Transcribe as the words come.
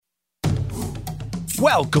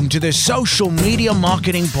Welcome to the Social Media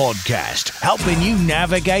Marketing Podcast, helping you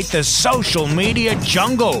navigate the social media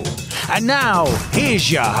jungle. And now,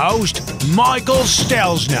 here's your host, Michael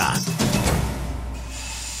Stelzner.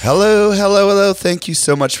 Hello. Thank you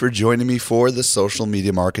so much for joining me for the Social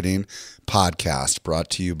Media Marketing Podcast, brought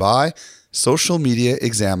to you by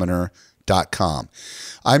socialmediaexaminer.com.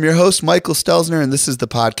 I'm your host, Michael Stelzner, and this is the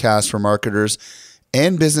podcast for marketers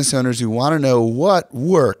and business owners who want to know what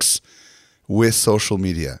works with social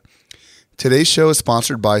media. Today's show is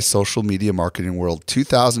sponsored by Social Media Marketing World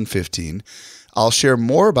 2015. I'll share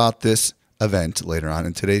more about this event later on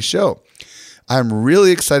in today's show. I'm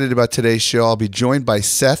really excited about today's show. I'll be joined by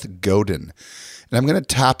Seth Godin, and I'm going to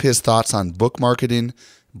tap his thoughts on book marketing,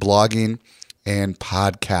 blogging, and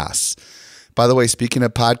podcasts. By the way, speaking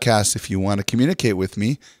of podcasts, if you want to communicate with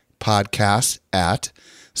me, podcasts at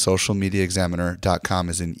socialmediaexaminer.com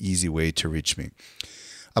is an easy way to reach me.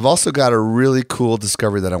 I've also got a really cool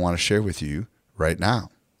discovery that I want to share with you right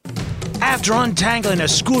now. After untangling a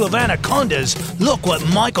school of anacondas, look what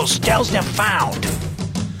Michael Stelzner found.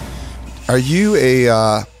 Are you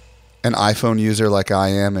an iPhone user like I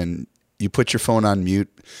am, and you put your phone on mute,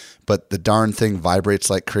 but the darn thing vibrates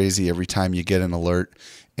like crazy every time you get an alert,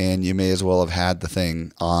 and you may as well have had the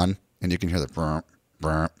thing on, and you can hear the brr,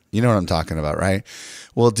 brr. You know what I'm talking about, right?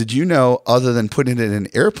 Well, did you know, other than putting it in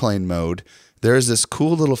airplane mode, there's this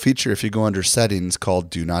cool little feature if you go under settings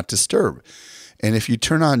called Do Not Disturb. And if you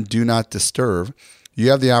turn on Do Not Disturb,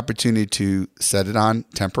 you have the opportunity to set it on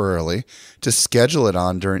temporarily, to schedule it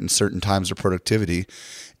on during certain times of productivity,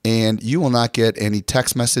 and you will not get any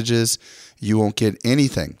text messages. You won't get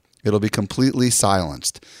anything. It'll be completely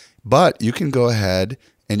silenced. But you can go ahead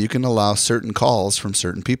and you can allow certain calls from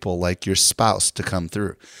certain people, like your spouse, to come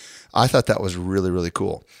through. I thought that was really, really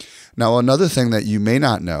cool. Now, another thing that you may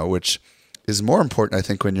not know, which is more important, I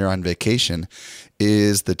think, when you're on vacation,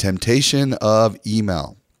 is the temptation of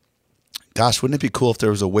email. Gosh, wouldn't it be cool if there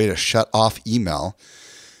was a way to shut off email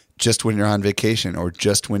just when you're on vacation or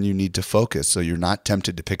just when you need to focus, so you're not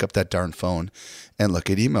tempted to pick up that darn phone and look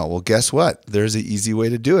at email? Well, guess what? There's an easy way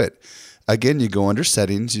to do it. Again, you go under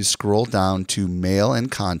settings, you scroll down to mail and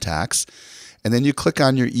contacts, and then you click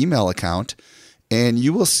on your email account, and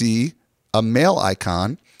you will see a mail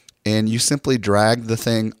icon, and you simply drag the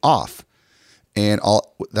thing off. And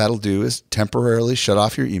all that'll do is temporarily shut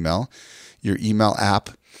off your email. Your email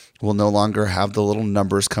app will no longer have the little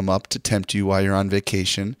numbers come up to tempt you while you're on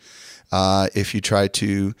vacation. If you try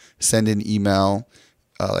to send an email,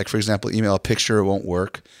 like for example, email a picture, it won't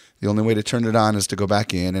work. The only way to turn it on is to go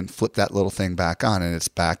back in and flip that little thing back on, and it's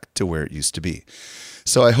back to where it used to be.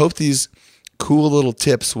 So I hope these cool little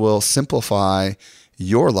tips will simplify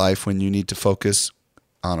your life when you need to focus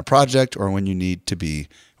on a project or when you need to be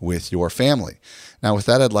with your family. Now, with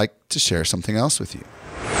that, I'd like to share something else with you.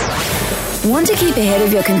 Want to keep ahead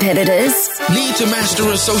of your competitors? Need to master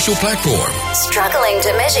a social platform? Struggling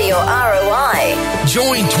to measure your ROI?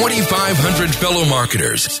 Join 2,500 fellow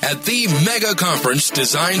marketers at the mega conference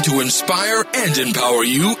designed to inspire and empower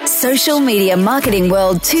you. Social Media Marketing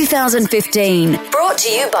World 2015. Brought to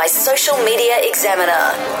you by Social Media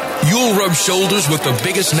Examiner. You'll rub shoulders with the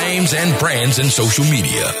biggest names and brands in social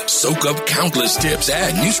media, soak up countless tips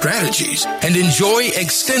and new strategies, and enjoy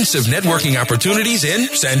extensive networking opportunities in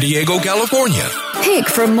San Diego, California. Pick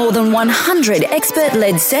from more than 100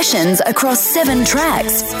 expert-led sessions across 7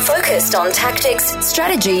 tracks, focused on tactics,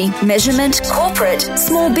 strategy, measurement, corporate,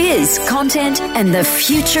 small biz, content, and the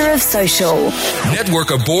future of social.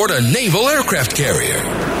 Network aboard a naval aircraft carrier.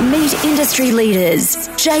 Meet industry leaders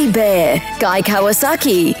Jay Baer, Guy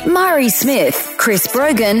Kawasaki, Mari Smith, Chris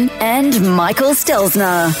Brogan, and Michael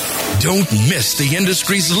Stelzner. Don't miss the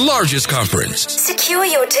industry's largest conference. Secure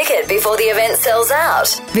your ticket before the event sells out.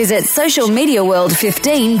 Visit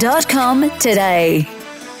socialmediaworld15.com today.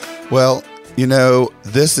 Well, you know,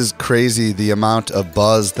 this is crazy. The amount of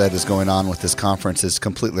buzz that is going on with this conference is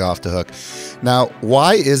completely off the hook. Now,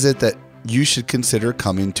 why is it that you should consider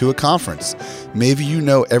coming to a conference? Maybe you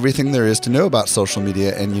know everything there is to know about social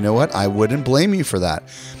media, and you know what? I wouldn't blame you for that.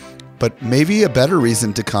 But maybe a better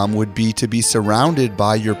reason to come would be to be surrounded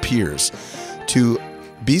by your peers, to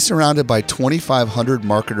be surrounded by 2,500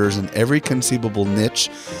 marketers in every conceivable niche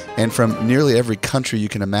and from nearly every country you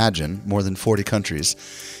can imagine, more than 40 countries,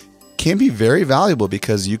 can be very valuable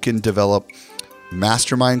because you can develop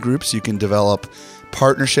mastermind groups, you can develop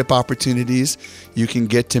partnership opportunities, you can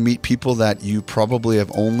get to meet people that you probably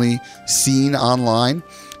have only seen online.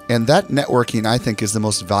 And that networking, I think, is the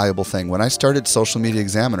most valuable thing. When I started Social Media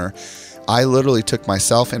Examiner, I literally took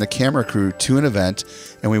myself and a camera crew to an event,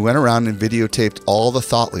 and we went around and videotaped all the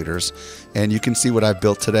thought leaders. And you can see what I've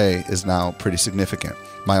built today is now pretty significant.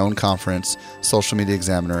 My own conference, Social Media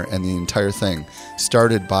Examiner, and the entire thing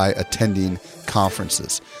started by attending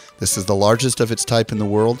conferences. This is the largest of its type in the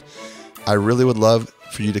world. I really would love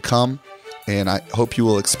for you to come, and I hope you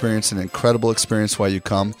will experience an incredible experience while you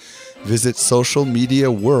come. Visit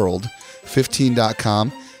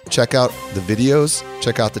socialmediaworld15.com. Check out the videos,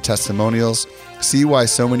 check out the testimonials, see why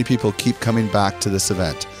so many people keep coming back to this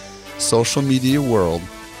event.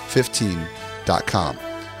 socialmediaworld15.com.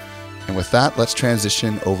 And with that, let's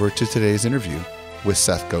transition over to today's interview with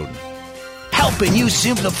Seth Godin. Helping you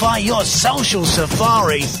simplify your social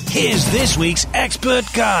safari, here's this week's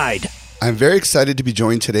expert guide. I'm very excited to be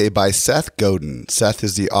joined today by Seth Godin. Seth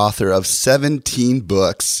is the author of 17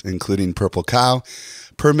 books, including Purple Cow,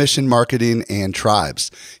 Permission Marketing, and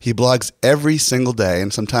Tribes. He blogs every single day,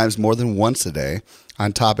 and sometimes more than once a day,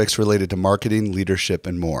 on topics related to marketing, leadership,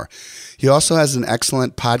 and more. He also has an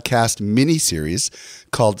excellent podcast mini-series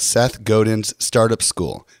called Seth Godin's Startup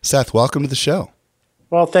School. Seth, welcome to the show.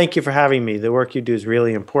 Well, thank you for having me. The work you do is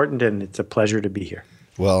really important, and it's a pleasure to be here.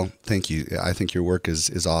 Well, thank you. I think your work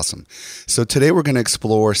is awesome. So today we're going to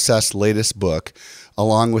explore Seth's latest book,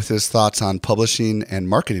 along with his thoughts on publishing and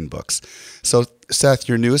marketing books. So Seth,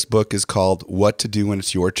 your newest book is called What to Do When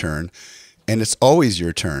It's Your Turn, and it's always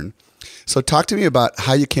your turn. So talk to me about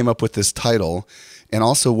how you came up with this title, and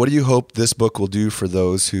also what do you hope this book will do for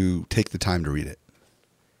those who take the time to read it?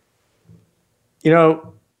 You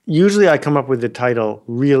know, usually I come up with the title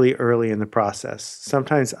really early in the process.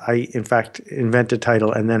 Sometimes I, in fact, invent a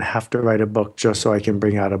title and then have to write a book just so I can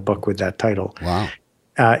bring out a book with that title. Wow.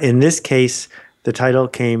 In this case, the title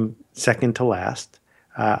came second to last.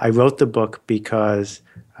 I wrote the book because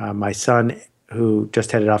my son, who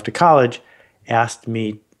just headed off to college, asked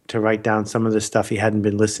me to write down some of the stuff he hadn't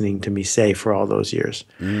been listening to me say for all those years.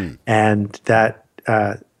 And that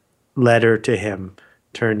letter to him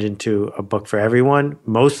turned into a book for everyone,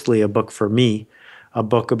 mostly a book for me, a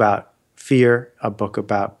book about fear, a book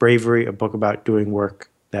about bravery, a book about doing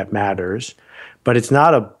work that matters. But it's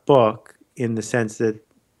not a book in the sense that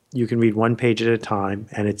you can read one page at a time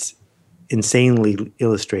and it's insanely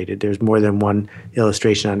illustrated. There's more than one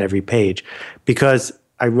illustration on every page because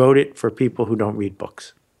I wrote it for people who don't read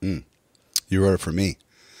books. You wrote it for me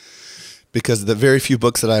because the very few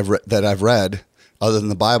books that I've read, other than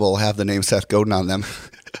the Bible, have the name Seth Godin on them.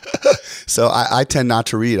 So I tend not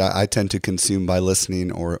to read. I tend to consume by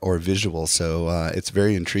listening or visual. So it's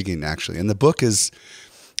very intriguing, actually. And the book is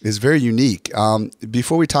very unique.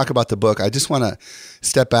 Before we talk about the book, I just want to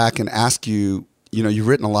step back and ask you, you've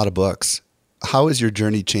written a lot of books. How has your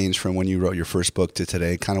journey changed from when you wrote your first book to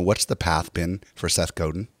today? Kind of what's the path been for Seth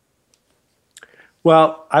Godin?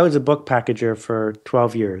 Well, I was a book packager for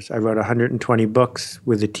 12 years. I wrote 120 books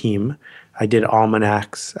with a team. I did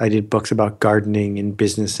almanacs. I did books about gardening and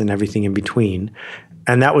business and everything in between.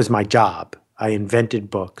 And that was my job. I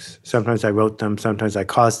invented books. Sometimes I wrote them. Sometimes I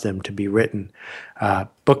caused them to be written.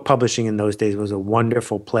 Book publishing in those days was a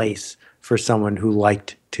wonderful place for someone who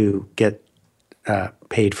liked to get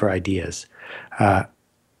paid for ideas.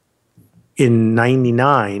 In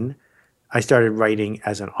 99, I started writing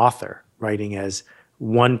as an author, writing as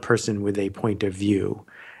one person with a point of view.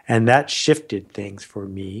 And that shifted things for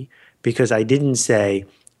me because I didn't say,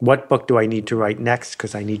 what book do I need to write next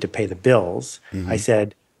because I need to pay the bills? I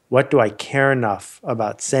said, what do I care enough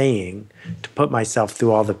about saying to put myself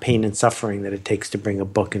through all the pain and suffering that it takes to bring a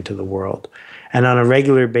book into the world? And on a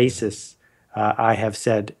regular basis, I have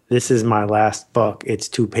said, this is my last book. It's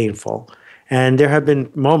too painful. And there have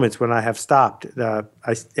been moments when I have stopped.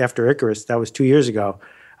 After Icarus, that was 2 years ago,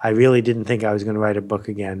 I really didn't think I was going to write a book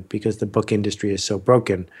again because the book industry is so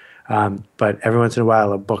broken. But every once in a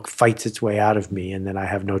while, a book fights its way out of me, and then I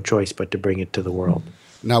have no choice but to bring it to the world.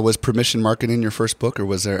 Now, was Permission Marketing your first book, or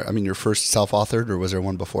was there, your first self-authored, or was there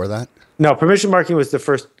one before that? No, Permission Marketing was the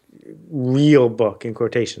first real book, in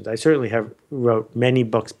quotations. I certainly have wrote many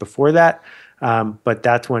books before that, but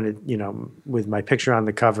that's when it, with my picture on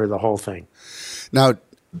the cover, the whole thing. Now,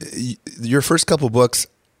 your first couple books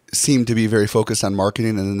seemed to be very focused on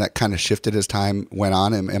marketing, and then that kind of shifted as time went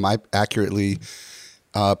on. Am I accurately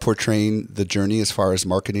portraying the journey as far as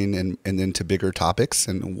marketing and into bigger topics?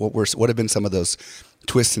 And what have been some of those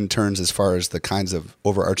twists and turns as far as the kinds of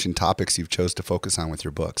overarching topics you've chose to focus on with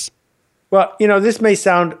your books? Well, this may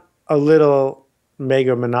sound a little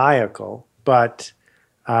megalomaniacal, but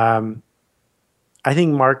I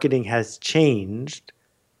think marketing has changed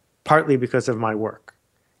partly because of my work.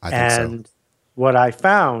 I think and what I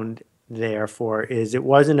found, therefore, is it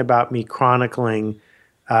wasn't about me chronicling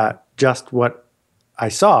just what I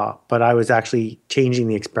saw, but I was actually changing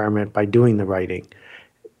the experiment by doing the writing.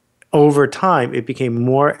 Over time, it became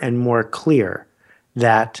more and more clear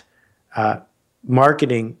that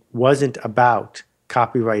marketing wasn't about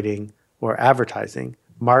copywriting or advertising.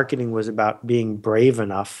 Marketing was about being brave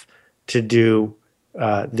enough to do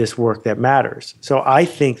this work that matters. So I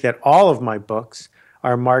think that all of my books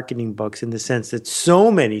are marketing books in the sense that so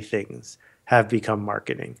many things have become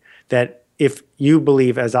marketing. That if you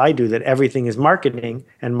believe, as I do, that everything is marketing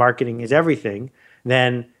and marketing is everything,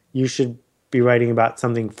 then you should be writing about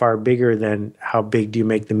something far bigger than how big do you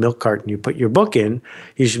make the milk carton you put your book in.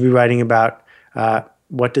 You should be writing about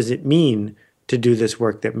what does it mean to do this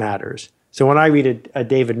work that matters. So when I read a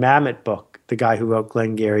David Mamet book, the guy who wrote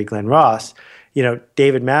Glengarry Glen Ross,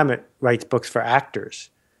 David Mamet writes books for actors,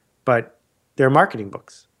 but they're marketing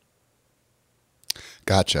books.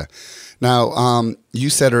 Gotcha. Now, you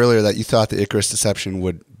said earlier that you thought The Icarus Deception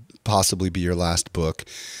would possibly be your last book.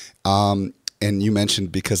 And you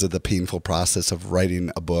mentioned because of the painful process of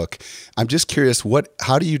writing a book. I'm just curious,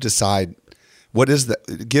 how do you decide,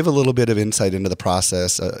 give a little bit of insight into the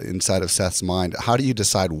process inside of Seth's mind. How do you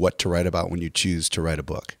decide what to write about when you choose to write a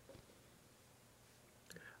book?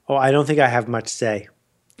 Oh, I don't think I have much say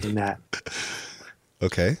in that.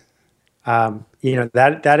 Okay.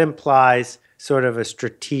 That implies sort of a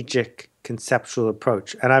strategic conceptual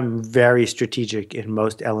approach. And I'm very strategic in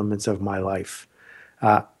most elements of my life.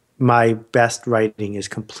 My best writing is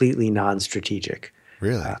completely non-strategic.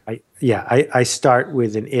 Really? I start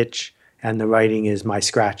with an itch, and the writing is my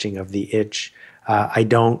scratching of the itch.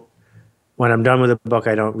 When I'm done with a book,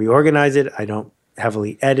 I don't reorganize it. I don't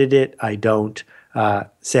heavily edit it. I don't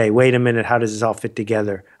say, wait a minute, how does this all fit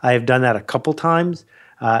together? I have done that a couple times,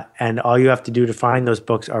 and all you have to do to find those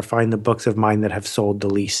books are find the books of mine that have sold the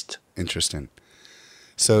least. Interesting.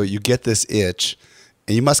 So you get this itch.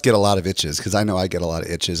 And you must get a lot of itches, because I know I get a lot of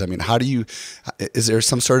itches. I mean, is there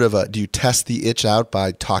some sort of do you test the itch out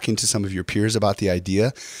by talking to some of your peers about the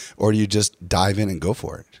idea, or do you just dive in and go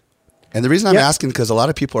for it? And the reason I'm asking, because a lot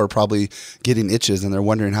of people are probably getting itches and they're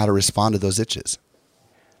wondering how to respond to those itches.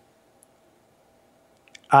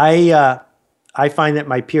 I find that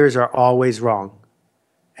my peers are always wrong.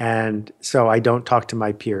 And so I don't talk to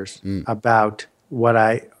my peers about what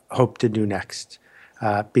I hope to do next.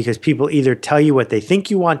 Because people either tell you what they think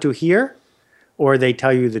you want to hear, or they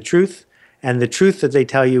tell you the truth. And the truth that they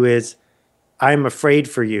tell you is, I'm afraid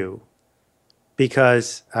for you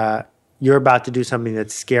because you're about to do something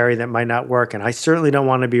that's scary that might not work. And I certainly don't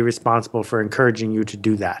want to be responsible for encouraging you to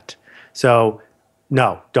do that. So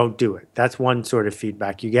no, don't do it. That's one sort of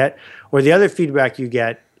feedback you get. Or the other feedback you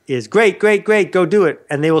get is great, go do it.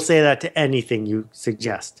 And they will say that to anything you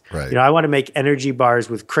suggest. Right. I want to make energy bars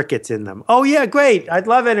with crickets in them. Oh yeah, great. I'd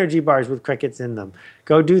love energy bars with crickets in them.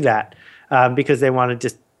 Go do that, because they want to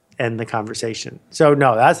just end the conversation. So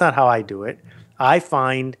no, that's not how I do it. I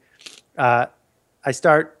find I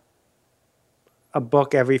start a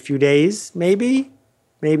book every few days, maybe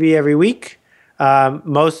every week.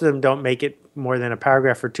 Most of them don't make it more than a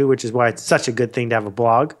paragraph or two, which is why it's such a good thing to have a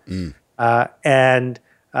blog.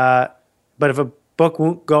 But if a book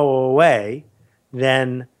won't go away,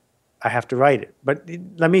 then I have to write it. But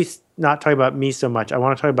let me not talk about me so much. I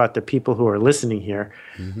want to talk about the people who are listening here.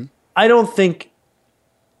 Mm-hmm. I don't think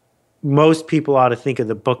most people ought to think of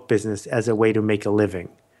the book business as a way to make a living.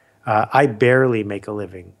 I barely make a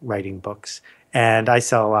living writing books, and I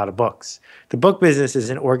sell a lot of books. The book business is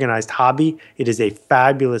an organized hobby. It is a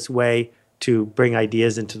fabulous way to bring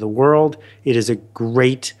ideas into the world. It is a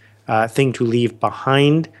great thing to leave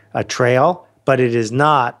behind a trail, but it is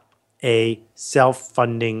not a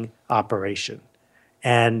self-funding operation.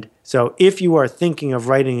 And so if you are thinking of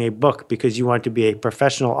writing a book because you want to be a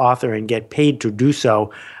professional author and get paid to do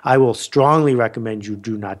so, I will strongly recommend you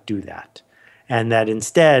do not do that. And that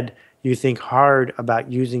instead, you think hard about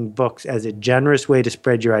using books as a generous way to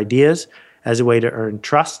spread your ideas, as a way to earn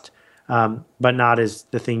trust, but not as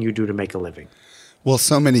the thing you do to make a living. Well,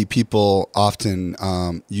 so many people often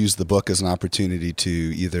use the book as an opportunity to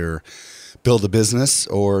either build a business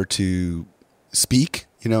or to speak,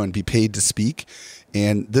 and be paid to speak.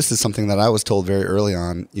 And this is something that I was told very early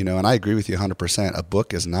on, and I agree with you 100%. A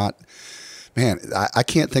book is not, I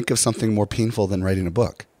can't think of something more painful than writing a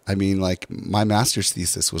book. I mean, like my master's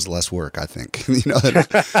thesis was less work, I think,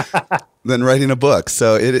 than writing a book.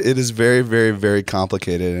 So it is very, very, very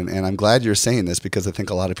complicated. And I'm glad you're saying this, because I think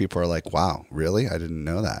a lot of people are like, wow, really? I didn't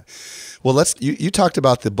know that. Well, you talked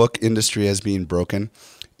about the book industry as being broken.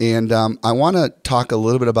 And I want to talk a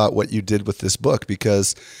little bit about what you did with this book,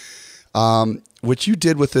 because what you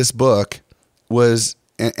did with this book was,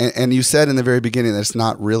 And you said in the very beginning that it's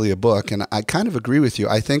not really a book, and I kind of agree with you.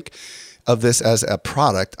 I think of this as a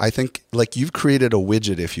product. I think like you've created a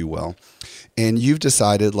widget, if you will, and you've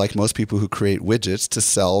decided, like most people who create widgets, to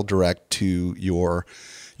sell direct to your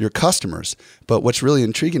customers. But what's really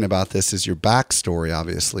intriguing about this is your backstory,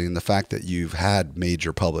 obviously, and the fact that you've had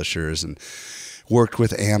major publishers and worked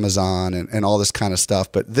with Amazon and all this kind of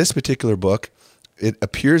stuff. But this particular book, it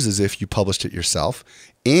appears as if you published it yourself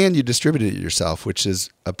and you distributed it yourself, which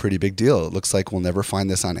is a pretty big deal. It looks like we'll never find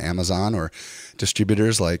this on Amazon or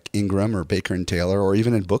distributors like Ingram or Baker and Taylor or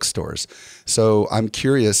even in bookstores. So I'm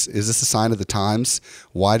curious, is this a sign of the times?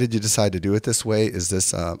 Why did you decide to do it this way? Is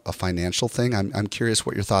this a financial thing? I'm curious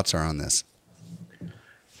what your thoughts are on this.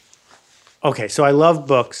 Okay, so I love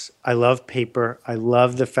books. I love paper. I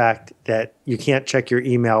love the fact that you can't check your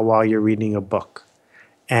email while you're reading a book.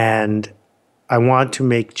 And I want to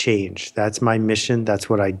make change. That's my mission. That's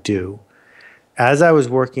what I do. As I was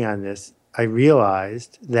working on this, I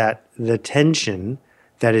realized that the tension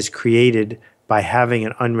that is created by having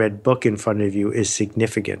an unread book in front of you is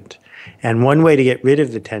significant. And one way to get rid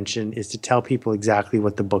of the tension is to tell people exactly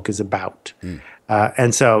what the book is about.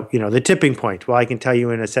 And so, the tipping point. Well, I can tell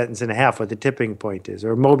you in a sentence and a half what the tipping point is.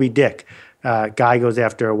 Or Moby Dick, guy goes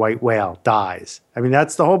after a white whale, dies. I mean,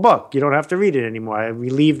 that's the whole book. You don't have to read it anymore. I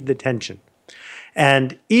relieved the tension.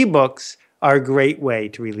 And ebooks are a great way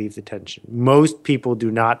to relieve the tension. Most people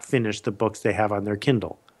do not finish the books they have on their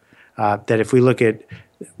Kindle. That if we look at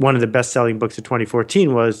one of the best-selling books of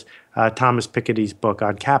 2014 was Thomas Piketty's book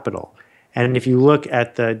on capital. And if you look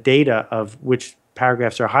at the data of which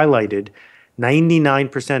paragraphs are highlighted,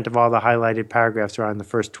 99% of all the highlighted paragraphs are on the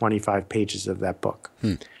first 25 pages of that book.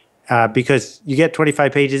 Because you get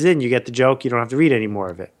 25 pages in, you get the joke, you don't have to read any more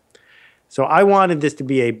of it. So I wanted this to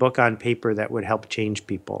be a book on paper that would help change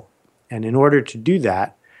people. And in order to do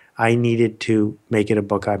that, I needed to make it a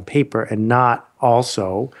book on paper and not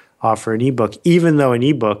also offer an ebook, even though an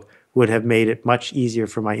ebook would have made it much easier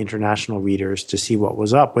for my international readers to see what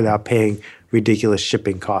was up without paying ridiculous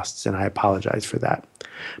shipping costs, and I apologize for that.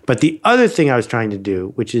 But the other thing I was trying to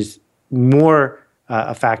do, which is more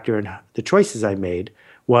a factor in the choices I made,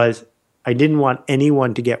 was I didn't want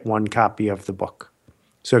anyone to get one copy of the book.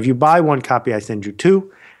 So if you buy one copy, I send you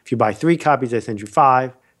 2. If you buy 3 copies, I send you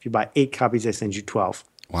 5. If you buy 8 copies, I send you 12.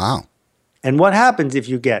 Wow. And what happens if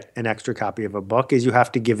you get an extra copy of a book is you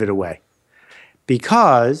have to give it away.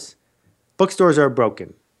 Because bookstores are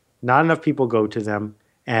broken. Not enough people go to them,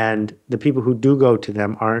 and the people who do go to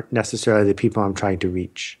them aren't necessarily the people I'm trying to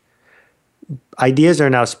reach. Ideas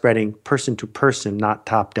are now spreading person to person, not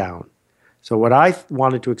top down. So what I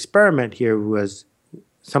wanted to experiment here was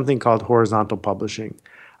something called horizontal publishing.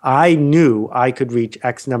 I knew I could reach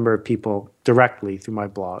X number of people directly through my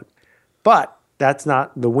blog. But that's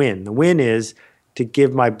not the win. The win is to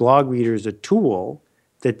give my blog readers a tool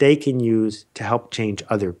that they can use to help change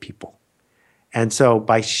other people. And so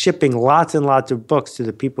by shipping lots and lots of books to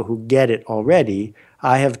the people who get it already,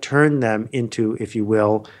 I have turned them into, if you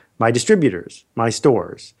will, my distributors, my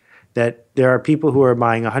stores. That there are people who are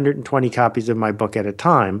buying 120 copies of my book at a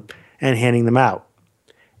time and handing them out.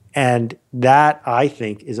 And that, I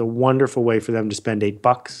think, is a wonderful way for them to spend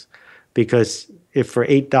 $8, because if for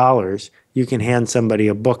 $8 you can hand somebody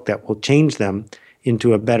a book that will change them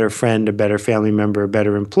into a better friend, a better family member, a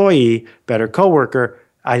better employee, better coworker,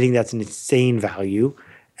 I think that's an insane value.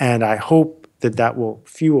 And I hope that that will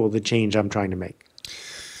fuel the change I'm trying to make.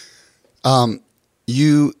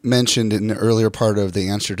 You mentioned in the earlier part of the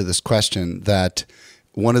answer to this question that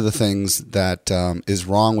one of the things that is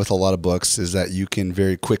wrong with a lot of books is that you can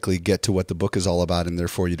very quickly get to what the book is all about, and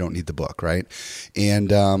therefore you don't need the book, right?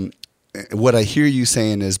 And what I hear you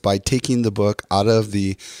saying is by taking the book out of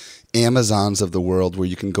the Amazons of the world where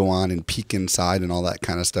you can go on and peek inside and all that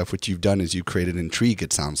kind of stuff, what you've done is you created intrigue,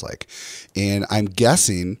 it sounds like. And I'm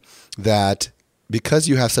guessing that because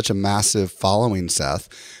you have such a massive following, Seth,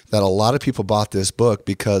 that a lot of people bought this book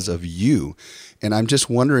because of you. And I'm just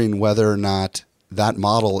wondering whether or not that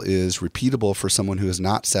model is repeatable for someone who is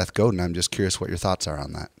not Seth Godin. I'm just curious what your thoughts are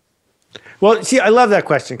on that. Well, see, I love that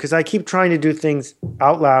question because I keep trying to do things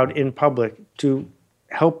out loud in public to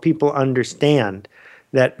help people understand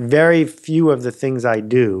that very few of the things I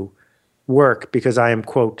do work because I am,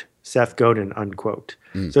 quote, Seth Godin, unquote.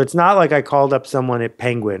 So it's not like I called up someone at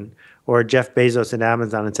Penguin or Jeff Bezos at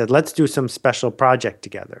Amazon and said, let's do some special project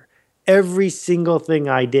together. Every single thing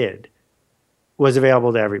I did was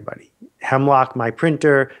available to everybody. Hemlock, my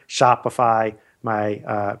printer, Shopify,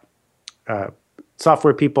 my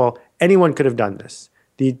software people, anyone could have done this.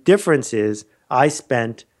 The difference is I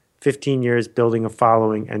spent 15 years building a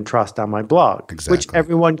following and trust on my blog, Exactly. which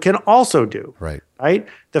everyone can also do. Right. Right.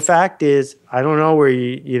 The fact is, I don't know where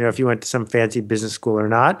if you went to some fancy business school or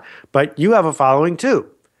not, but you have a following too.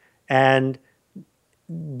 And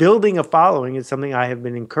building a following is something I have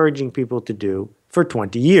been encouraging people to do for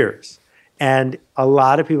 20 years. And a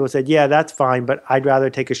lot of people said, yeah, that's fine, but I'd rather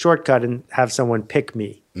take a shortcut and have someone pick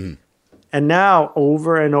me. And now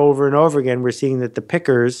over and over and over again, we're seeing that the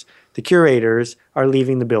pickers, the curators, are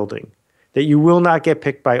leaving the building. That you will not get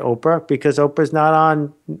picked by Oprah because Oprah's not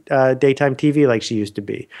on daytime TV like she used to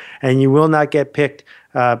be. And you will not get picked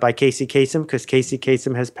by Casey Kasem because Casey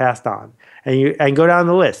Kasem has passed on. And go down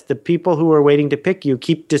the list. The people who are waiting to pick you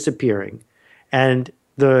keep disappearing. And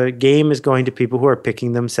the game is going to people who are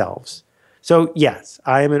picking themselves. So yes,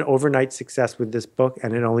 I am an overnight success with this book,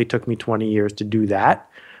 and it only took me 20 years to do that.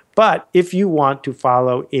 But if you want to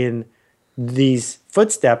follow in these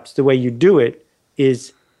footsteps, the way you do it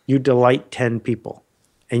is you delight 10 people.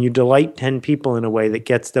 And you delight 10 people in a way that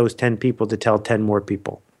gets those 10 people to tell 10 more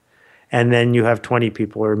people. And then you have 20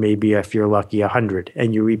 people, or maybe if you're lucky, 100.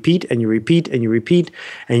 And you repeat and you repeat and you repeat,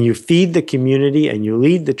 and you feed the community and you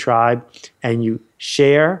lead the tribe and you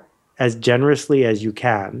share as generously as you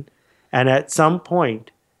can. And at some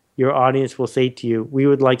point, your audience will say to you, we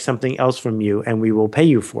would like something else from you and we will pay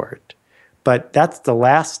you for it. But that's the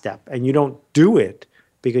last step. And you don't do it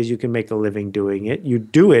because you can make a living doing it. You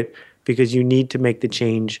do it because you need to make the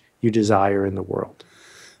change you desire in the world.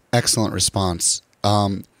 Excellent response.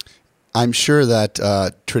 I'm sure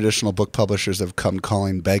that traditional book publishers have come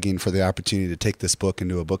calling, begging for the opportunity to take this book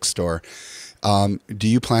into a bookstore. Do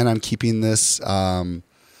you plan on keeping this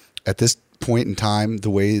at this point in time the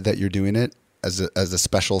way that you're doing it as a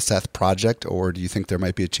special Seth project, or do you think there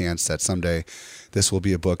might be a chance that someday this will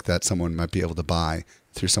be a book that someone might be able to buy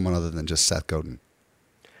through someone other than just Seth Godin?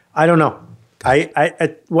 I don't know.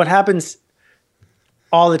 What happens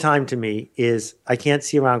all the time to me is I can't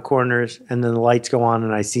see around corners, and then the lights go on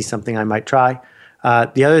and I see something I might try.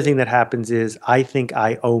 The other thing that happens is I think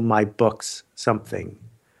I owe my books something,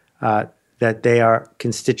 that they are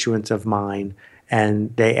constituents of mine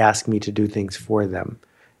and they ask me to do things for them.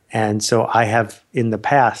 And so I have in the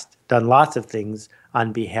past done lots of things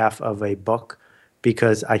on behalf of a book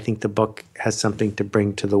because I think the book has something to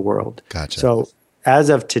bring to the world. Gotcha. So as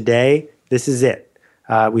of today, this is it.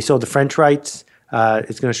 We sold the French rights.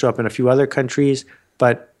 It's going to show up in a few other countries,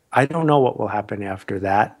 but I don't know what will happen after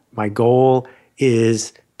that. My goal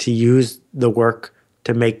is to use the work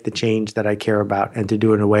to make the change that I care about and to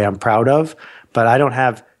do it in a way I'm proud of. But I don't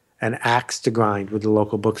have an axe to grind with the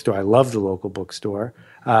local bookstore. I love the local bookstore,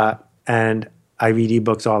 and I read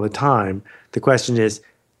ebooks all the time. The question is,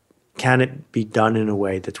 can it be done in a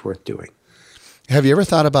way that's worth doing? Have you ever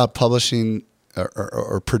thought about publishing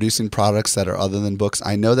or producing products that are other than books?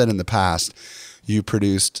 I know that in the past you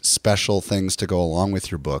produced special things to go along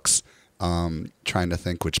with your books. Trying to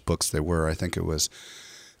think which books they were. I think it was,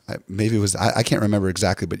 I can't remember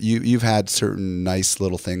exactly, but you've had certain nice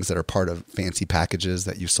little things that are part of fancy packages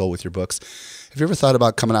that you've sold with your books. Have you ever thought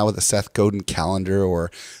about coming out with a Seth Godin calendar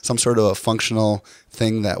or some sort of a functional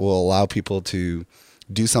thing that will allow people to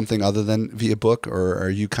do something other than via book, or are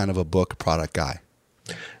you kind of a book product guy?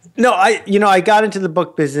 No, I got into the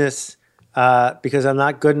book business because I'm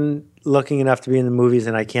not good looking enough to be in the movies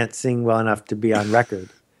and I can't sing well enough to be on record.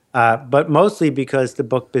 But mostly because the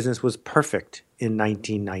book business was perfect in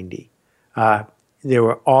 1990. There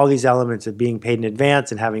were all these elements of being paid in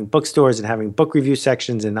advance and having bookstores and having book review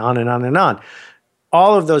sections and on and on and on.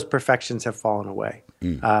 All of those perfections have fallen away.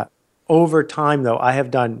 Over time, though, I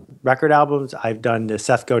have done record albums. I've done the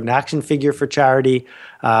Seth Godin action figure for charity.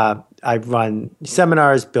 I've run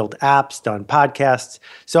seminars, built apps, done podcasts.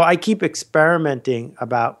 So I keep experimenting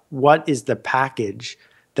about what is the package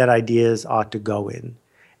that ideas ought to go in.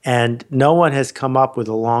 And no one has come up with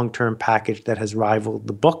a long-term package that has rivaled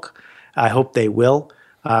the book. I hope they will.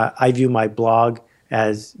 I view my blog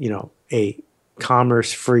as, a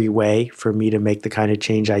commerce-free way for me to make the kind of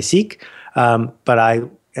change I seek. But I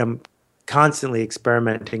am constantly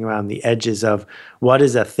experimenting around the edges of what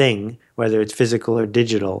is a thing, whether it's physical or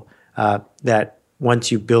digital, that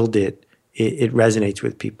once you build it, it resonates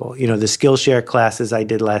with people. The Skillshare classes I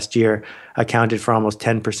did last year accounted for almost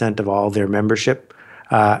 10% of all their membership.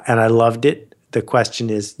 And I loved it. The question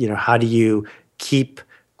is, how do you keep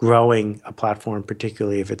growing a platform,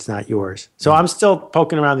 particularly if it's not yours? So I'm still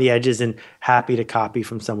poking around the edges and happy to copy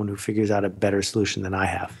from someone who figures out a better solution than I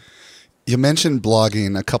have. You mentioned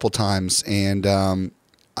blogging a couple times, and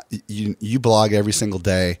you blog every single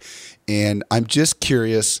day. And I'm just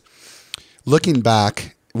curious, looking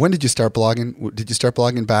back when did you start blogging? Did you start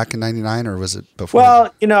blogging back in 99 or was it before?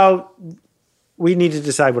 Well, we need to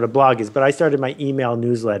decide what a blog is, but I started my email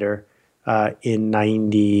newsletter in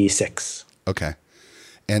 96. Okay.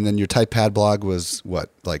 And then your TypePad blog was what,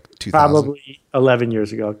 like 2000? Probably 11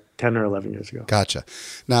 years ago, 10 or 11 years ago. Gotcha.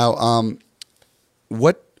 Now,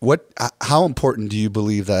 how important do you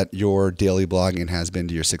believe that your daily blogging has been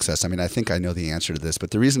to your success? I mean, I think I know the answer to this,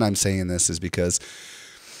 but the reason I'm saying this is because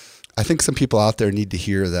I think some people out there need to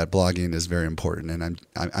hear that blogging is very important, and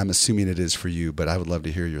I'm assuming it is for you, but I would love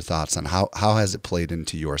to hear your thoughts on how has it played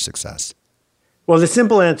into your success? Well, the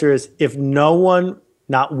simple answer is if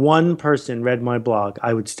not one person read my blog,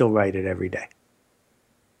 I would still write it every day.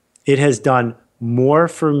 It has done more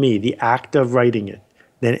for me, the act of writing it,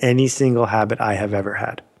 than any single habit I have ever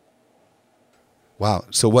had. Wow.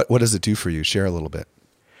 So what does it do for you? Share a little bit.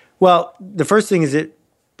 Well, the first thing is it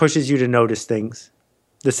pushes you to notice things.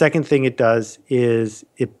 The second thing it does is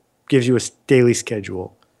it gives you a daily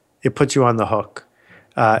schedule. It puts you on the hook.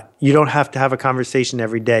 You don't have to have a conversation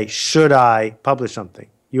every day. Should I publish something?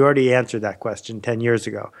 You already answered that question 10 years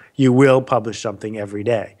ago. You will publish something every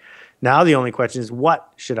day. Now the only question is,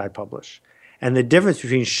 what should I publish? And the difference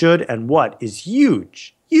between should and what is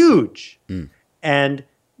huge, huge. And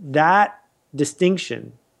that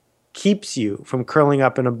distinction keeps you from curling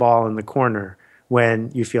up in a ball in the corner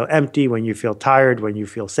when you feel empty, when you feel tired, when you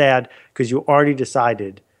feel sad, because you already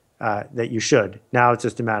decided that you should. Now it's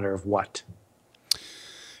just a matter of what.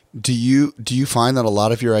 Do you find that a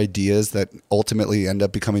lot of your ideas that ultimately end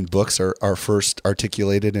up becoming books are first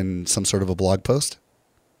articulated in some sort of a blog post?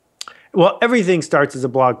 Well, everything starts as a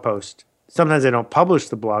blog post. Sometimes I don't publish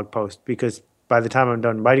the blog post because by the time I'm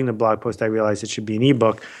done writing the blog post, I realize it should be an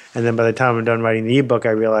ebook. And then by the time I'm done writing the ebook,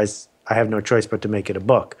 I realize I have no choice but to make it a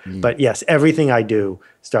book. But yes, everything I do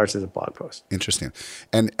starts as a blog post. Interesting.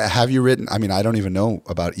 And have you written, I mean, I don't even know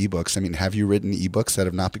about ebooks. I mean, have you written ebooks that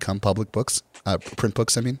have not become public books, print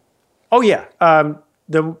books, I mean? Oh, yeah.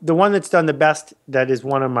 The one that's done the best, that is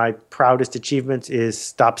one of my proudest achievements, is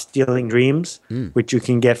Stop Stealing Dreams, which you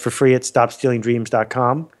can get for free at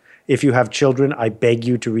stopstealingdreams.com. If you have children, I beg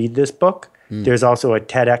you to read this book. There's also a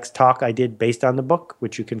TEDx talk I did based on the book,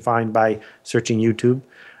 which you can find by searching YouTube.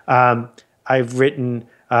 I've written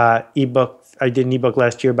ebook. I did an ebook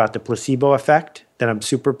last year about the placebo effect that I'm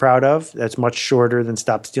super proud of. That's much shorter than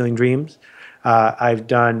Stop Stealing Dreams. I've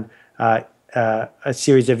done a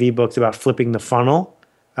series of ebooks about flipping the funnel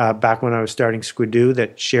back when I was starting Squidoo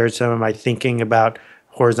that shared some of my thinking about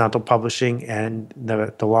horizontal publishing and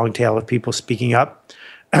the long tail of people speaking up.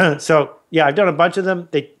 So, yeah, I've done a bunch of them.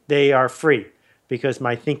 They are free because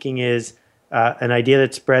my thinking is an idea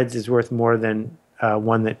that spreads is worth more than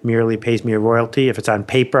one that merely pays me a royalty. If it's on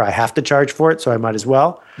paper, I have to charge for it, so I might as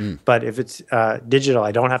well. But if it's digital,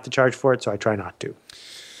 I don't have to charge for it, so I try not to.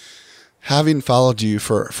 Having followed you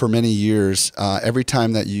for many years, every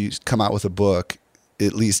time that you come out with a book,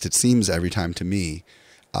 at least it seems every time to me,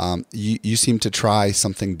 you seem to try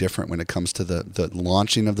something different when it comes to the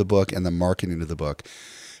launching of the book and the marketing of the book.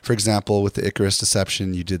 For example, with the Icarus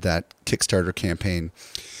Deception, you did that Kickstarter campaign.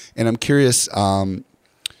 And I'm curious,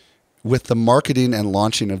 with the marketing and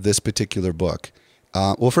launching of this particular book,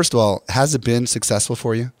 well, first of all, has it been successful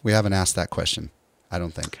for you? We haven't asked that question, I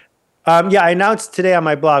don't think. Yeah, I announced today on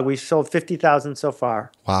my blog, we've sold 50,000 so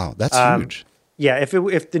far. Wow, that's huge. Yeah, if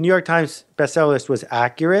the New York Times bestseller list was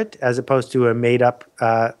accurate, as opposed to a made-up,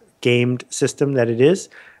 gamed system that it is,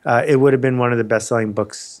 it would have been one of the best-selling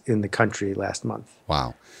books in the country last month.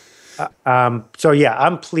 Wow. So yeah,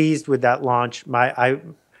 I'm pleased with that launch. I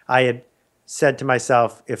had said to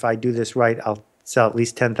myself, if I do this right, I'll sell at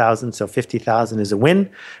least 10,000. So 50,000 is a win.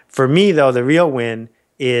 For me, though, the real win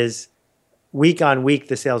is week on week,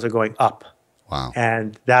 the sales are going up. Wow.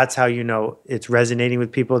 And that's how you know it's resonating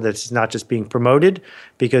with people, that it's not just being promoted,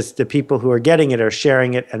 because the people who are getting it are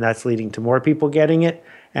sharing it, and that's leading to more people getting it.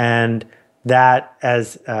 And that,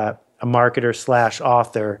 as a marketer /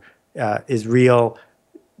 author, is real,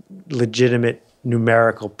 legitimate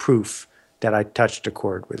numerical proof that I touched a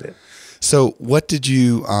chord with it. So what did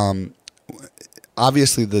you,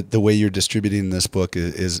 obviously the way you're distributing this book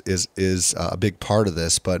is a big part of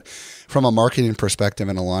this, but from a marketing perspective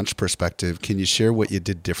and a launch perspective, can you share what you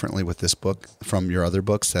did differently with this book from your other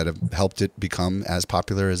books that have helped it become as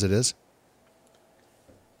popular as it is?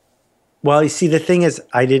 Well, you see, the thing is,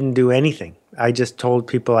 I didn't do anything. I just told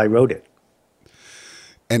people I wrote it.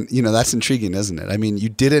 And, that's intriguing, isn't it? I mean, you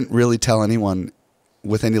didn't really tell anyone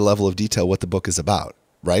with any level of detail what the book is about,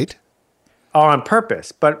 right? Oh, on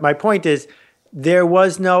purpose. But my point is, there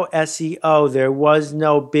was no SEO. There was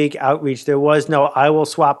no big outreach. There was no, I will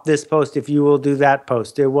swap this post if you will do that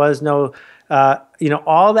post. There was no,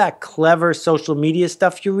 all that clever social media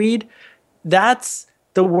stuff you read. That's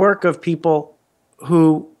the work of people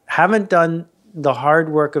who haven't done the hard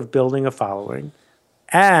work of building a following,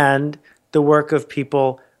 and the work of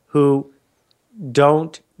people who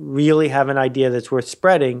don't really have an idea that's worth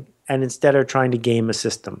spreading and instead are trying to game a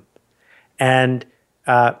system. And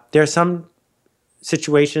there are some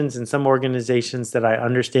situations and some organizations that I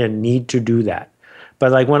understand need to do that.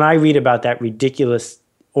 But like when I read about that ridiculous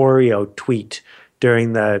Oreo tweet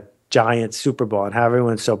during the Giants Super Bowl and how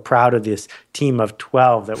everyone's so proud of this team of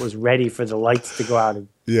 12 that was ready for the lights to go out in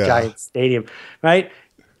Giants Stadium, right?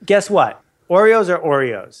 Guess what? Oreos are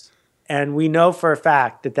Oreos. And we know for a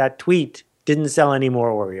fact that tweet didn't sell any more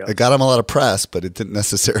Oreos. It got them a lot of press, but it didn't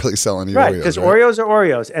necessarily sell any Oreos. Right, because Oreos are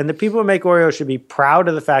Oreos. And the people who make Oreos should be proud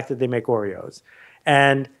of the fact that they make Oreos.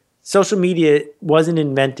 And social media wasn't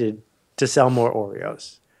invented to sell more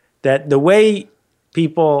Oreos. That the way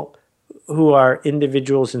people who are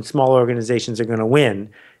individuals in small organizations are going to win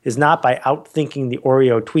is not by outthinking the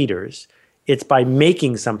Oreo tweeters. It's by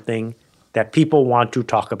making something that people want to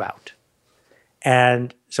talk about.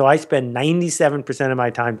 And so I spend 97% of my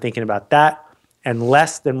time thinking about that and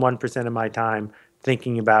less than 1% of my time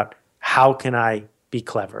thinking about how can I be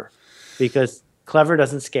clever, because clever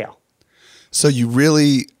doesn't scale. So you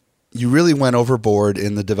really went overboard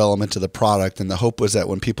in the development of the product, and the hope was that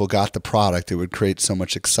when people got the product, it would create so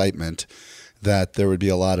much excitement that there would be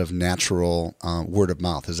a lot of natural word of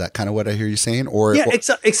mouth. Is that kind of what I hear you saying? Or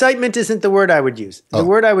excitement isn't the word I would use. The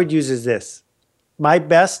word I would use is this. My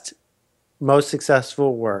best, most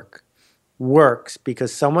successful work works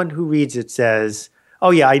because someone who reads it says,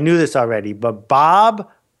 oh yeah, I knew this already, but Bob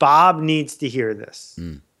needs to hear this.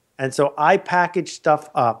 And so I package stuff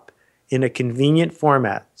up in a convenient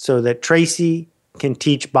format so that Tracy can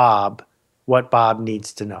teach Bob what Bob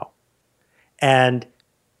needs to know. And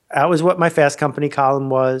that was what my Fast Company column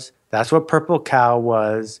was. That's what Purple Cow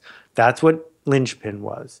was. That's what Linchpin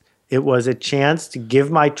was. It was a chance to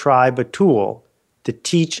give my tribe a tool to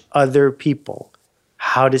teach other people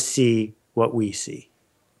how to see what we see.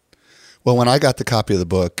 Well, when I got the copy of the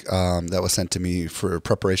book that was sent to me for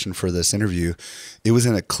preparation for this interview, it was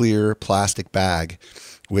in a clear plastic bag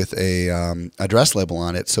with a address label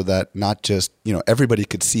on it so that not just, everybody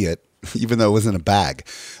could see it, even though it was in a bag.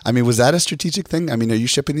 I mean, was that a strategic thing? I mean, are you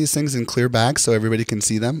shipping these things in clear bags so everybody can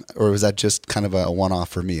see them? Or was that just kind of a one-off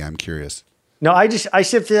for me? I'm curious. No, I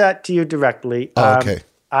shipped that to you directly. Oh, okay.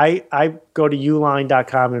 I go to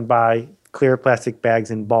uline.com and buy clear plastic bags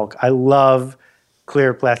in bulk. I love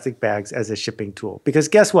clear plastic bags as a shipping tool because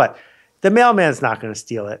guess what? The mailman's not going to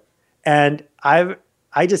steal it. And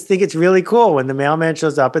I just think it's really cool when the mailman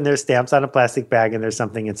shows up and there's stamps on a plastic bag and there's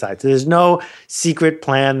something inside. So there's no secret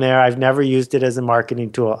plan there. I've never used it as a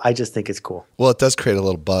marketing tool. I just think it's cool. Well, it does create a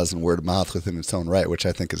little buzz and word of mouth within its own right, which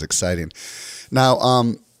I think is exciting.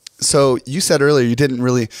 Now, so you said earlier you didn't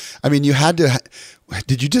really, you had to,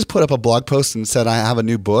 did you just put up a blog post and said, I have a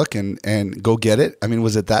new book and go get it? I mean,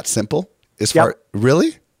 was it that simple?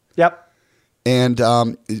 Really? Yep. And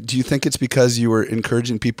do you think it's because you were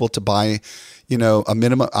encouraging people to buy, a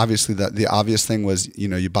minimum? Obviously, the obvious thing was,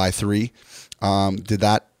 you buy 3. Did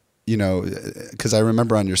that, because I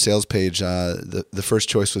remember on your sales page, the first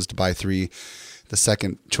choice was to buy 3. The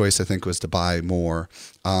second choice, I think, was to buy more.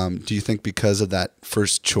 Do you think because of that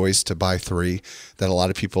first choice to buy 3, that a lot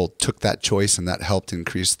of people took that choice and that helped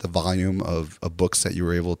increase the volume of books that you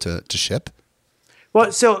were able to ship?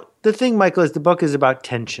 Well, so the thing, Michael, is the book is about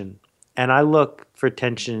tension. And I look for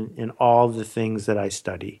tension in all the things that I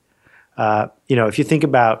study. If you think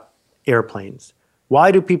about airplanes,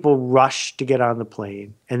 why do people rush to get on the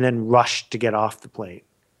plane and then rush to get off the plane?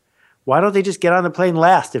 Why don't they just get on the plane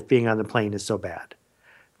last if being on the plane is so bad?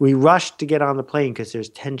 We rush to get on the plane because there's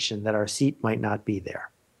tension that our seat might not be there.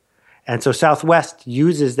 And so Southwest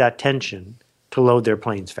uses that tension to load their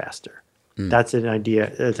planes faster. That's an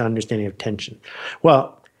idea, that's an understanding of tension.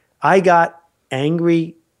 Well, I got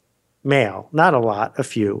angry mail, not a lot, a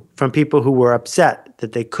few, from people who were upset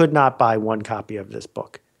that they could not buy one copy of this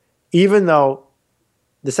book, even though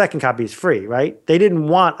the second copy is free, right? They didn't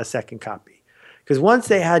want a second copy because once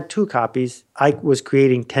they had 2 copies, I was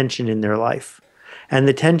creating tension in their life. And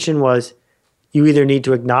the tension was you either need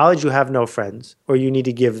to acknowledge you have no friends or you need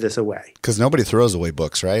to give this away. Because nobody throws away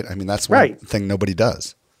books, right? I mean, that's one thing nobody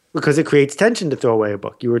does. Because it creates tension to throw away a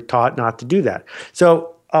book. You were taught not to do that.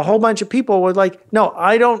 So a whole bunch of people were like, no,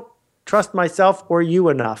 I don't trust myself or you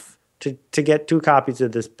enough to get 2 copies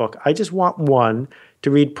of this book. I just want one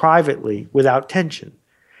to read privately without tension.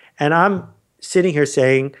 And I'm sitting here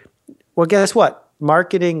saying, well, guess what?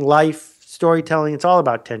 Marketing, life, storytelling, it's all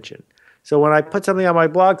about tension. So when I put something on my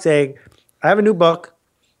blog saying, I have a new book,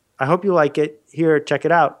 I hope you like it, here, check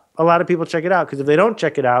it out. A lot of people check it out, because if they don't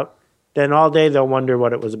check it out, then all day they'll wonder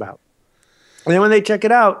what it was about. And then when they check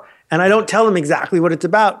it out, and I don't tell them exactly what it's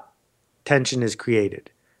about, tension is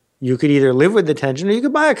created. You could either live with the tension, or you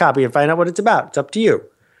could buy a copy and find out what it's about. It's up to you.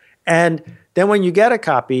 And then when you get a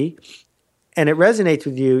copy and it resonates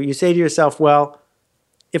with you, you say to yourself, well,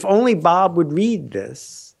 if only Bob would read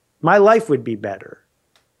this, my life would be better.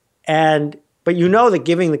 But you know that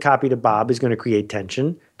giving the copy to Bob is going to create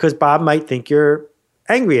tension, because Bob might think you're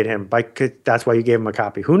angry at him, because that's why you gave him a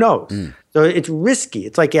copy. Who knows? So it's risky.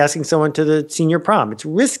 It's like asking someone to the senior prom. It's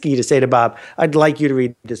risky to say to Bob, I'd like you to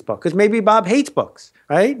read this book, because maybe Bob hates books,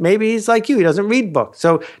 right? Maybe he's like you. He doesn't read books.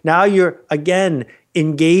 So now you're, again,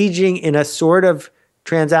 engaging in a sort of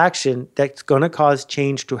transaction that's going to cause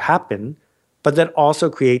change to happen, but that also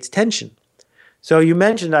creates tension. So you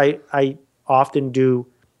mentioned I often do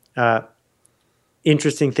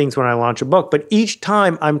interesting things when I launch a book, but each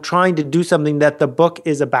time I'm trying to do something that the book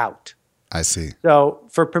is about. I see. So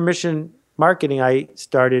for permission marketing, I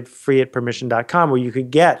started free at permission.com, where you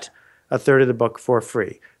could get a third of the book for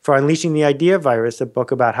free. For Unleashing the Idea Virus, a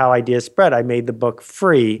book about how ideas spread, I made the book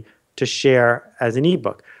free to share as an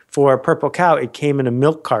ebook. For Purple Cow, it came in a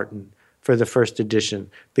milk carton for the first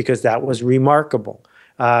edition, because that was remarkable.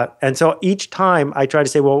 And so each time I try to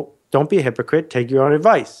say, well, don't be a hypocrite, take your own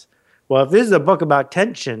advice. Well, if this is a book about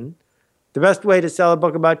tension, the best way to sell a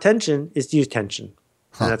book about tension is to use tension.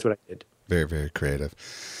 And that's what I did. Very, very creative.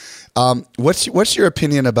 What's your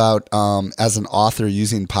opinion about, as an author,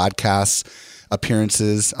 using podcasts,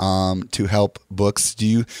 appearances to help books? Do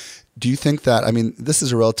you think that, I mean, this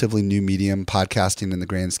is a relatively new medium, podcasting, in the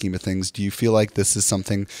grand scheme of things. Do you feel like this is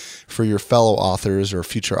something for your fellow authors or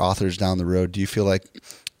future authors down the road? Do you feel like,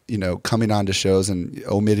 coming on to shows and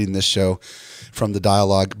omitting this show from the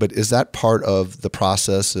dialogue, but is that part of the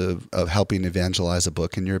process of helping evangelize a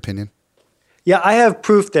book, in your opinion? Yeah, I have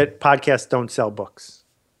proof that podcasts don't sell books.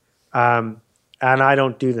 And I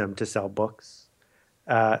don't do them to sell books.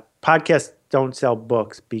 Podcasts don't sell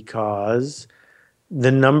books because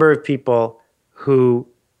the number of people who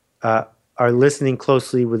are listening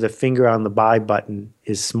closely with a finger on the buy button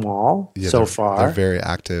is small so far. They're very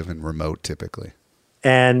active and remote typically.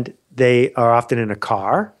 And they are often in a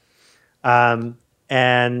car.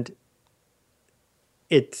 And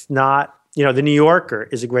it's not, the New Yorker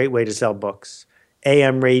is a great way to sell books.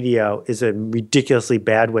 AM radio is a ridiculously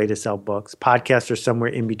bad way to sell books. Podcasts are somewhere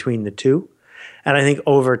in between the two. And I think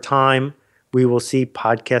over time, we will see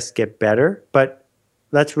podcasts get better. But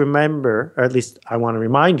let's remember, or at least I want to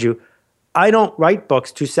remind you, I don't write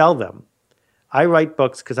books to sell them. I write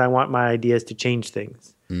books because I want my ideas to change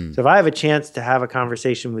things. So if I have a chance to have a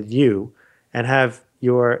conversation with you and have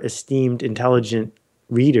your esteemed, intelligent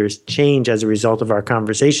readers change as a result of our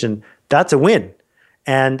conversation, that's a win.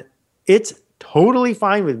 And it's totally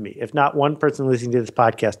fine with me if not one person listening to this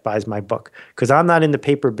podcast buys my book, because I'm not in the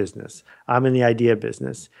paper business. I'm in the idea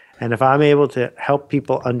business. And if I'm able to help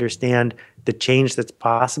people understand the change that's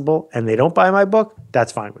possible and they don't buy my book,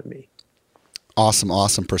 that's fine with me.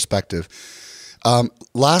 Awesome perspective.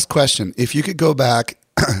 Last question. If you could go back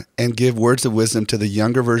and give words of wisdom to the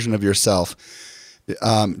younger version of yourself,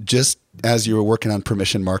 just as you were working on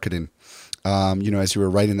permission marketing, as you were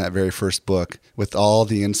writing that very first book, with all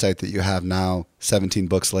the insight that you have now, 17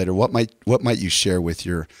 books later, what might you share with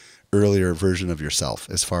your earlier version of yourself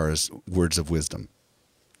as far as words of wisdom?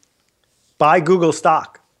 Buy Google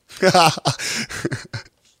stock.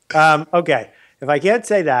 Okay. If I can't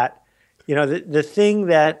say that, the thing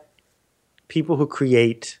that people who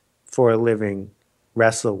create for a living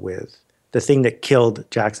wrestle with, the thing that killed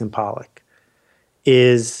Jackson Pollock,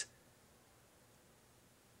 is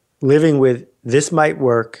living with this might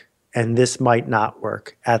work and this might not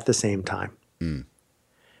work at the same time.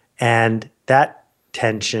 And that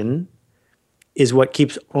tension is what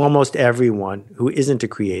keeps almost everyone who isn't a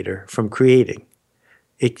creator from creating.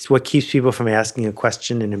 It's what keeps people from asking a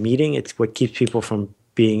question in a meeting. It's what keeps people from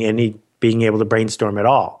being able to brainstorm at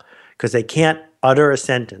all, because they can't utter a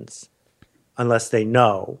sentence unless they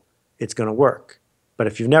know it's going to work. But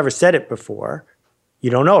if you've never said it before,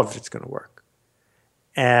 you don't know if it's going to work.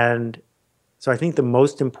 And so I think the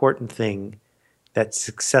most important thing that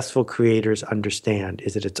successful creators understand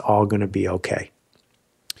is that it's all going to be okay.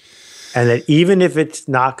 And that even if it's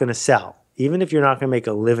not going to sell, even if you're not going to make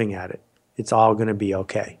a living at it, it's all going to be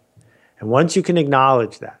okay. And once you can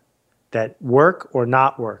acknowledge that work or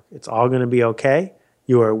not work, it's all going to be okay,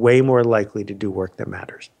 you are way more likely to do work that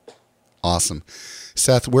matters. Awesome.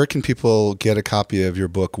 Seth, where can people get a copy of your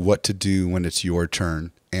book, What to Do When It's Your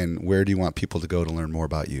Turn? And where do you want people to go to learn more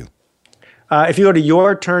about you? If you go to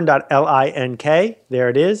yourturn.link, there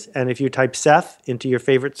it is. And if you type Seth into your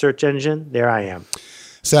favorite search engine, there I am.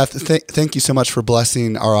 Seth, thank you so much for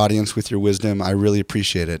blessing our audience with your wisdom. I really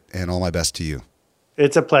appreciate it, and all my best to you.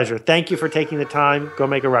 It's a pleasure. Thank you for taking the time. Go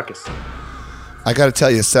make a ruckus. I got to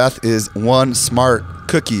tell you, Seth is one smart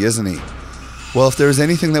cookie, isn't he? Well, if there's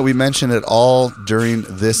anything that we mentioned at all during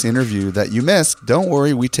this interview that you missed, don't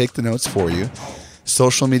worry, we take the notes for you.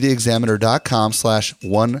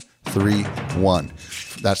 socialmediaexaminer.com/131.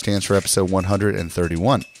 That stands for episode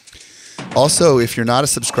 131. Also, if you're not a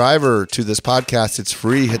subscriber to this podcast, it's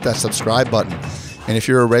free. Hit that subscribe button. And if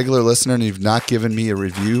you're a regular listener and you've not given me a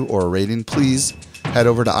review or a rating, please head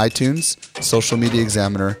over to iTunes,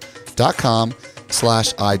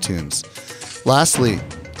 socialmediaexaminer.com/iTunes. Lastly,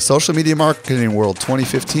 Social Media Marketing World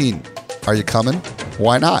 2015. Are you coming?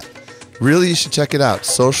 Why not? Really, you should check it out.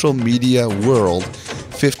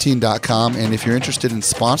 socialmediaworld15.com. And if you're interested in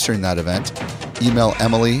sponsoring that event, email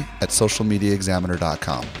Emily at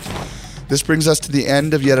socialmediaexaminer.com. This brings us to the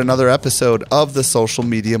end of yet another episode of the Social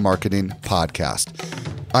Media Marketing Podcast.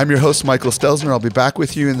 I'm your host, Michael Stelzner. I'll be back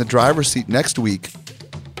with you in the driver's seat next week.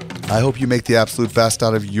 I hope you make the absolute best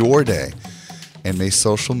out of your day, and may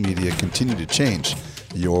social media continue to change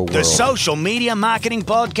your world. The Social Media Marketing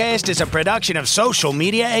Podcast is a production of Social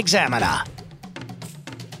Media Examiner.